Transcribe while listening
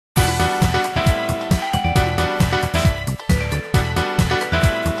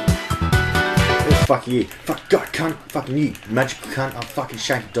fuck you. Fuck God, cunt. Fucking you. Magical cunt. I'll fucking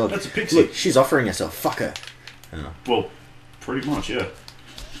shake your dog. That's a pixie. Look, she's offering herself. Fuck her. Oh. Well, pretty much, yeah.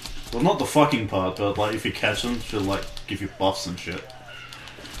 Well, not the fucking part, but like if you catch them, she'll like give you buffs and shit.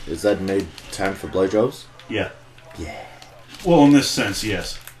 Is that a new term for blowjobs? Yeah. Yeah. Well, in this sense,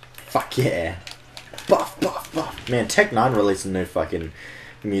 yes. Fuck yeah. Buff, buff, buff. Man, Tech 9 released a new fucking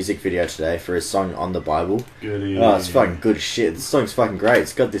music video today for his song On the Bible. Good. Oh, it's fucking good as shit. This song's fucking great.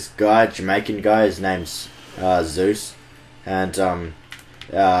 It's got this guy, Jamaican guy, his name's Zeus. And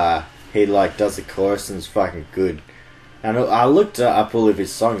he like does the chorus and it's fucking good. And I looked up all of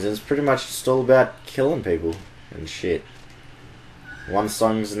his songs and it's pretty much just all about killing people and shit. One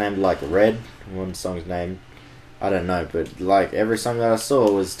song's named like Red, one song's named I don't know, but like every song that I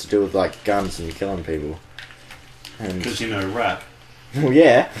saw was to do with like guns and killing people. Because you know rap. Well,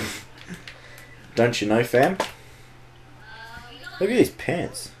 yeah. Don't you know, fam? Look at these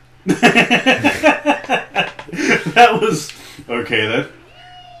pants. That was okay then.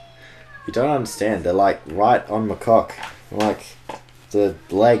 You don't understand. They're like right on my cock. Like the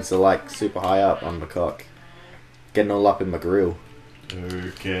legs are like super high up on my cock, getting all up in my grill.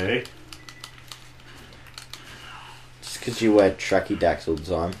 Okay. Just because you wear tracky dacks all the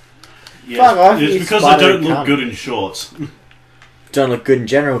time. Yes, Fuck off, it's you because I don't spidery look cunt. good in shorts. Don't look good in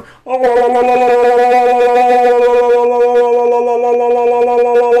general.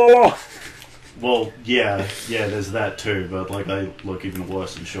 Well, yeah, there's that too, but like I look even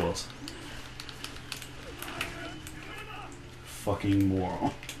worse in shorts. Fucking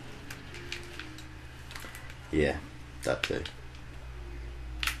moron. Yeah, that too.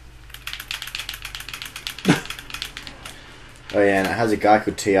 Oh yeah, and it has a guy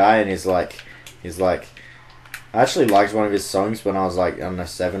called T.I. and he's like, I actually liked one of his songs when I was like, I don't know,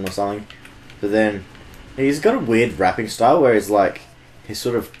 7 or something. But then, he's got a weird rapping style where he's like, he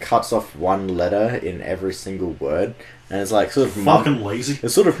sort of cuts off one letter in every single word. And it's like, sort of fucking lazy.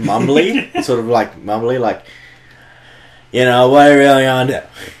 It's sort of mumbly. It's sort of like mumbly, like, you know, what I really want to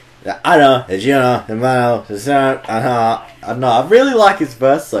do. I know, as you know, I don't know, I really like his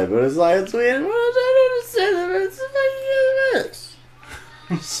verse though, but it's like, it's weird.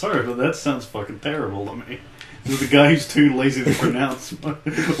 I'm sorry, but that sounds fucking terrible to me. There's the guy who's too lazy to pronounce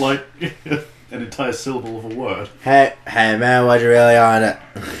like an entire syllable of a word. Hey man, what you really on it?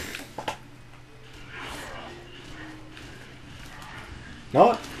 Know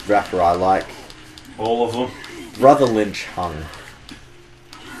what rapper I like? All of them. Brother Lynch Hung.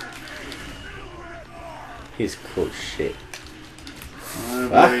 He's cool as shit.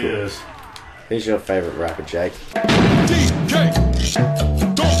 There he is. Who's your favourite rapper, Jake? DK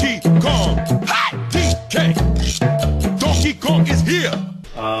Donkey Kong. Hi, DK Donkey Kong is here.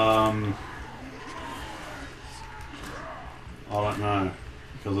 I don't know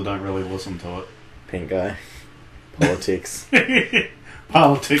because I don't really listen to it. Pink guy. Politics.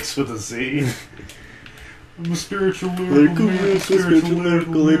 Politics with a Z. I'm a spiritual lyrical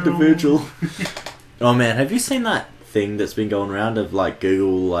individual. Oh man, have you seen that thing that's been going around of like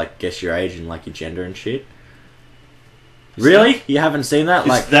Google like guess your age and like your gender and shit? Really? You haven't seen that?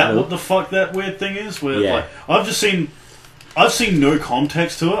 Is that what the fuck that weird thing is? Where Yeah. like I've seen no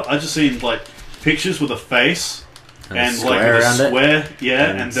context to it. I've just seen like pictures with a face and like with a square,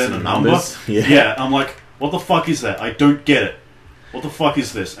 and then a number. Yeah, I'm like, what the fuck is that? I don't get it. What the fuck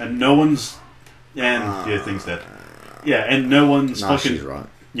is this? And no one's thing's dead. Yeah, and no one's fucking. She's right.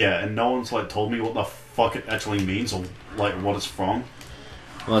 Yeah, and no one's like told me what the fuck it actually means or like what it's from.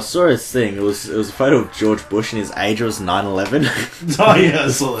 Well, I saw his thing. It was a photo of George Bush and his age was 9/11. Oh yeah, I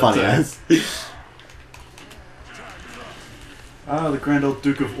saw that. Funny as. The Grand Old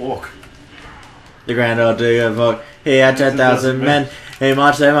Duke of Orc. The Grand Old Duke of Orc. He had 10,000 men. He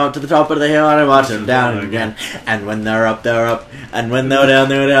marched them up to the top of the hill and he marched them down again. And when they're up, they're up. And when they're down,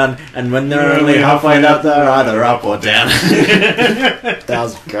 they're down. And when they're only halfway up, they're either up or down. That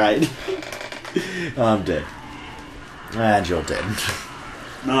was great. I'm dead. And you're dead.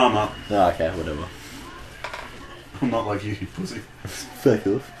 No, I'm not. Oh, okay, whatever. I'm not like you pussy. Fuck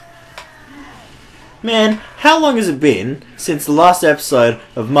off. Man, how long has it been since the last episode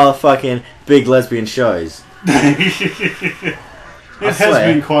of motherfucking Big Lesbian Shows? It has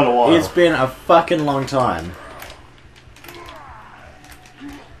been quite a while. It's been a fucking long time.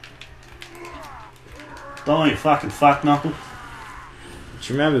 Don't you fucking fuck knuckle. Do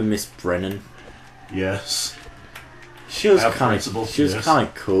you remember Miss Brennan? Yes. She was Our kind principal, of she was yes. kind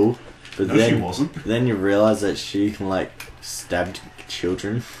of cool, but No, then she wasn't. Then you realise that she like stabbed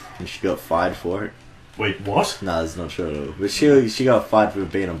children, and she got fired for it. Wait, what? No, that's not true at all. But she got fired for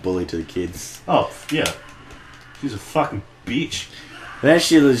being a bully to the kids. Oh, yeah. She's a fucking bitch. And then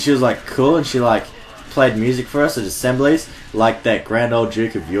she was like cool, and she like played music for us at assemblies, like that Grand Old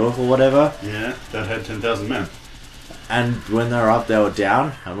Duke of York or whatever. Yeah, that had 10,000 men. And when they were up, they were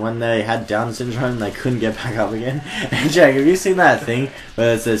down. And when they had Down syndrome, they couldn't get back up again. And Jake, have you seen that thing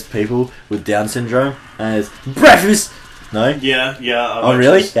where it says people with Down syndrome and it's breakfast? No? Yeah. Oh,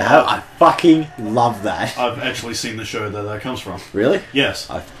 really? Yeah, I fucking love that. I've actually seen the show that comes from. Really? Yes.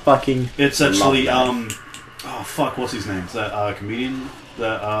 I fucking It's actually, love that. oh fuck, what's his name? Is that comedian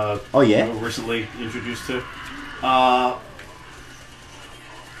that oh, yeah? we were recently introduced to? Oh,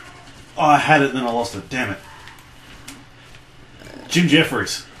 I had it and then I lost it. Damn it. Jim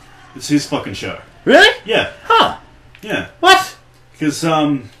Jeffries. It's his fucking show. Really? Yeah. Huh. Yeah. What? Because,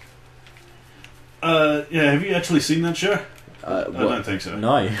 yeah, have you actually seen that show? I don't think so.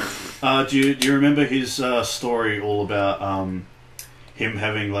 No. Do you remember his story all about him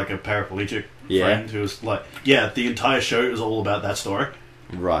having like a paraplegic friend who was like... Yeah, the entire show is all about that story.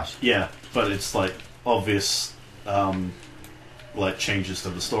 Right. Yeah, but it's like obvious like changes to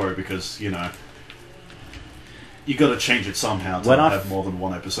the story because, you know, you got to change it somehow to have more than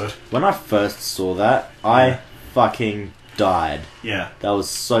one episode. When I first saw that, I fucking died. Yeah. That was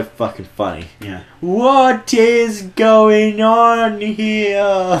so fucking funny. Yeah. What is going on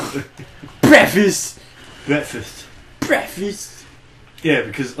here? Breakfast! Breakfast! Yeah,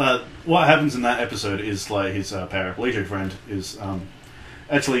 because what happens in that episode is like his paraplegic friend is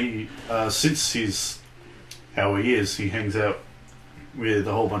actually since he's how he is, he hangs out with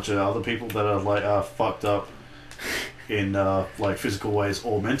a whole bunch of other people that are like fucked up in like physical ways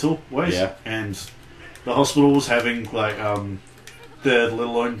or mental ways. Yeah. And the hospital was having like their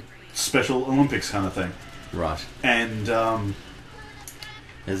little own special Olympics kind of thing. Right. And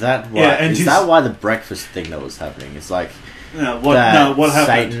is that why? Yeah, is that why the breakfast thing that was happening? It's like what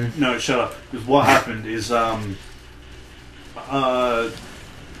happened? Satan. No, shut up. Because what happened is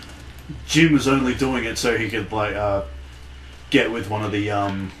Jim was only doing it so he could like get with one of the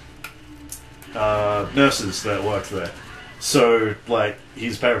nurses that worked there. So like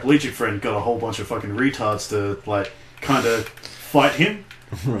his paraplegic friend got a whole bunch of fucking retards to like kind of fight him.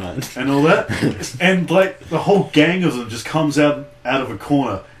 Right. And all that. And like the whole gang of them just comes out of a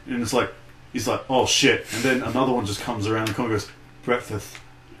corner and it's like he's like, oh shit, and then another one just comes around the corner and goes, breakfast.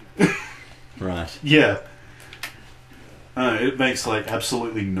 Right. Yeah. It makes like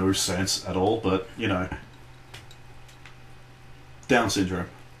absolutely no sense at all, but you know, Down syndrome.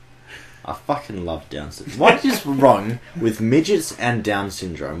 I fucking love Down syndrome. What is wrong with midgets and Down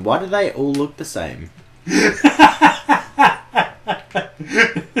syndrome? Why do they all look the same?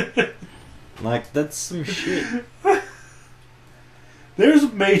 Like, that's some shit. There's a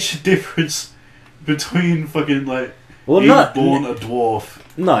major difference between fucking like born a dwarf.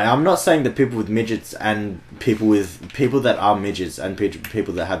 No, I'm not saying that people with midgets and people that are midgets and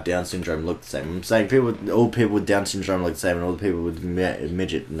people that have Down syndrome look the same. I'm saying all people with Down syndrome look the same, and all the people with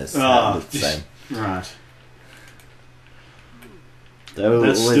midgetness look the same. Right.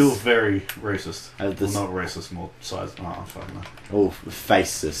 That's still very racist. Well, not racist, more size. Oh, fuck no. Oh,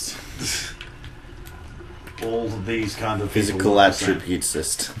 faces. All of these kind of physical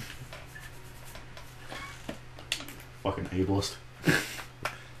attributesist. Fucking ableist.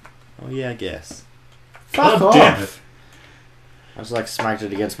 Oh yeah, I guess. God Fuck damn off. it! I just like smacked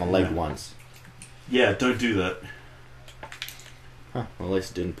it against my leg once. Yeah, don't do that. Huh, well, at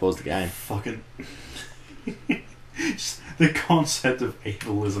least it didn't pause the game. Fucking... The concept of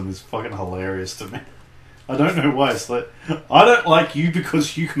ableism is fucking hilarious to me. I don't know why. It's like, I don't like you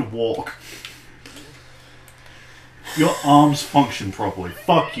because you can walk. Your arms function properly.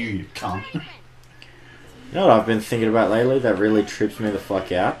 Fuck you, you cunt. You know what I've been thinking about lately that really trips me the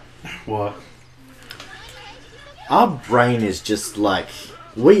fuck out? What? Our brain is just like...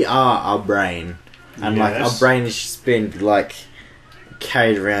 We are our brain. And like our brain has just been like...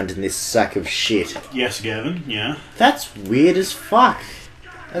 carried around in this sack of shit. Yes, Gavin, yeah. That's weird as fuck.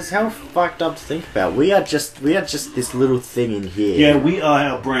 That's how fucked up to think about. We are just this little thing in here. Yeah, we are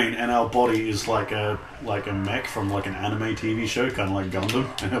our brain, and our body is like a mech from like an anime TV show, kind of like Gundam,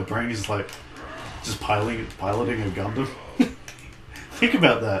 and our brain is like just piloting a Gundam. Think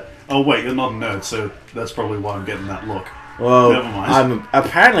about that. Oh wait, you're not a nerd, so that's probably why I'm getting that look. Well, never mind.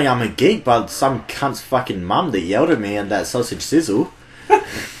 Apparently I'm a geek by some cunt's fucking mum that yelled at me and that sausage sizzle.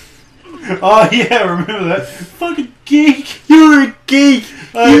 Oh yeah, remember that? Fucking geek! You're a geek!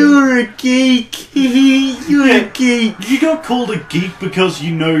 You're a geek! You're a geek! You got called a geek because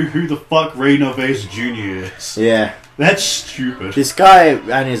you know who the fuck Ray Narvaez Jr. is. Yeah. That's stupid. This guy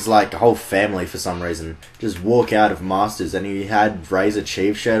and his like whole family for some reason just walk out of Masters and he had Razor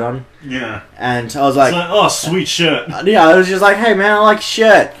Chief shirt on. Yeah. And I was like, oh, sweet shirt. Yeah, I was just like, hey man, I like your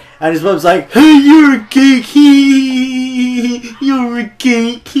shirt. And his mum's like, "Hey, you're a geek, you're a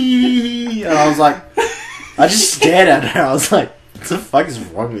geek." And I was like, I just stared at her. I was like, what the fuck is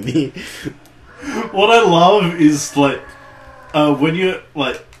wrong with you? What I love is, like, when you're,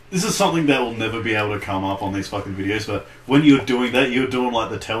 like, this is something that will never be able to come up on these fucking videos, but when you're doing that, you're doing, like,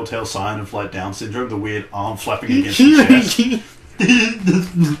 the telltale sign of, like, Down syndrome, the weird arm flapping against the chest.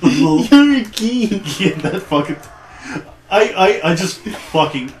 You're a geek. Yeah, that fucking... I just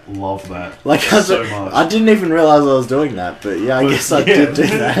fucking love that. Like, so much. I didn't even realise I was doing that, but yeah, I guess I did do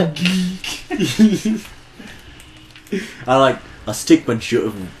that. I stick my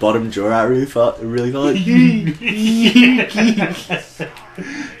bottom jaw out really far,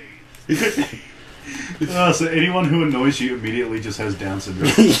 So anyone who annoys you immediately just has Down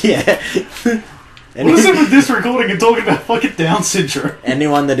syndrome. Yeah. What is it with this recording and talking about fucking Down syndrome?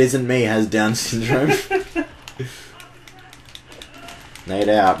 Anyone that isn't me has Down syndrome. No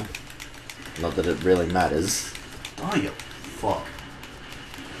doubt. Not that it really matters. Oh, you fuck.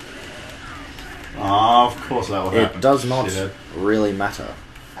 Ah, of course that will happen. It does not Shithead. really matter.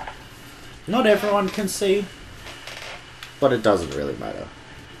 Not everyone can see, but it doesn't really matter.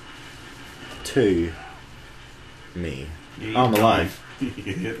 To me. Yeah, I'm alive.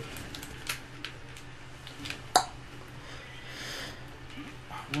 Yeah.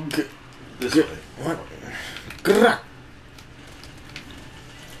 This way. What?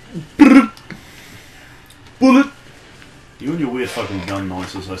 Bullet. You and your weird fucking gun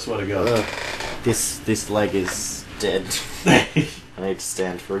noises, I swear to God. This leg is dead. I need to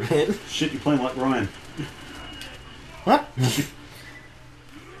stand for a bit. Shit, you're playing like Ryan. What?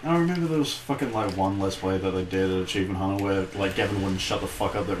 I remember there was fucking like one Let's Play that they did at Achievement Hunter where like Gavin wouldn't shut the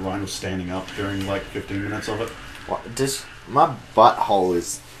fuck up that Ryan was standing up during like 15 minutes of it. What? My butthole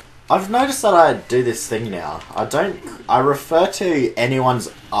is... I've noticed that I do this thing now. I refer to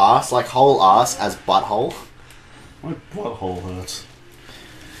anyone's ass, like whole ass, as butthole. My butthole hurts.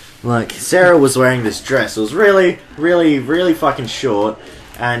 Like, Sarah was wearing this dress. It was really, really, really fucking short,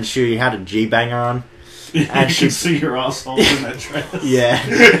 and she had a G-banger on. And you could see your asshole in that dress. Yeah.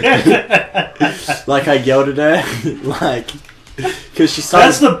 Like, I yelled at her, like, because she started...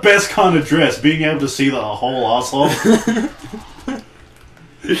 That's the best kind of dress, being able to see the whole asshole.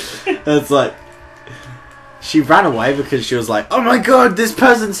 It's like, she ran away because she was like, "Oh my god, this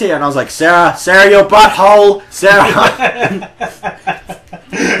person's here," and I was like, Sarah, your butthole, Sarah."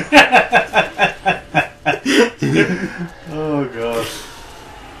 Oh god.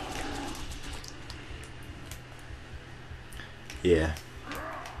 Yeah.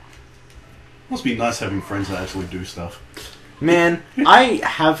 Must be nice having friends that actually do stuff. Man, I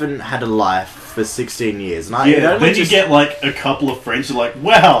haven't had a life for 16 years. And then you get like a couple of friends who are like,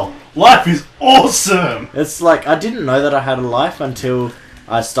 "Wow, life is awesome!" It's like, I didn't know that I had a life until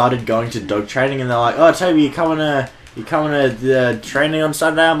I started going to dog training, and they're like, "Oh, Toby, you coming to training on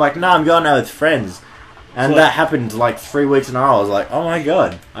Sunday?" I'm like, "No, I'm going out with friends." And that happened like 3 weeks in a row. I was like, "Oh my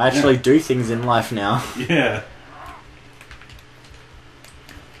god, I actually do things in life now." Yeah.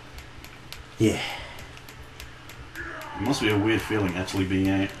 Yeah. It must be a weird feeling actually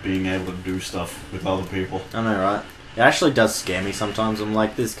being able to do stuff with other people. I know, right? It actually does scare me sometimes. I'm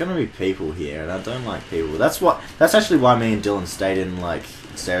like, there's gonna be people here, and I don't like people. That's actually why me and Dylan stayed in like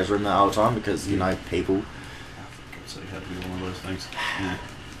Sarah's room that whole time, because you know, people. I forgot to say had to be one of those things. Yeah.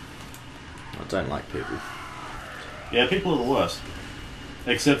 I don't like people. Yeah, people are the worst.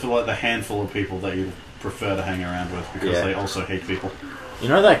 Except for like the handful of people that you prefer to hang around with, because they also hate people. You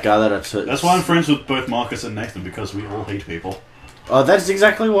know that guy that I took... That's why I'm friends with both Marcus and Nathan, because we all hate people. Oh, that's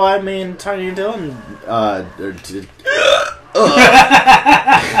exactly why me and Tony and Dylan...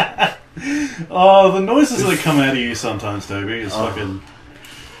 Oh, the noises that come out of you sometimes, Toby, is fucking...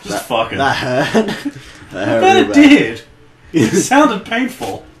 Just fucking. That hurt. That hurt But really it bad. did! It sounded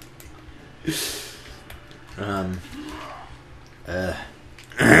painful. Fuck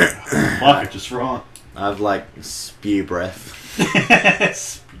it, just wrong. I have like spew breath.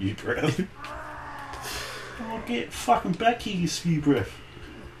 Spew breath. Oh, get fucking back here, you spew breath.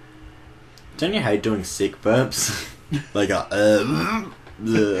 Don't you hate doing sick burps? Like a A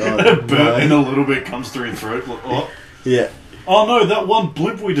burp in a little bit comes through your throat. Like, oh. Yeah. Oh no, that one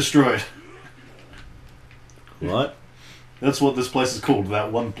blimp we destroyed. What? That's what this place is called,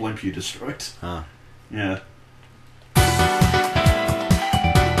 that one blimp you destroyed. Huh. Yeah.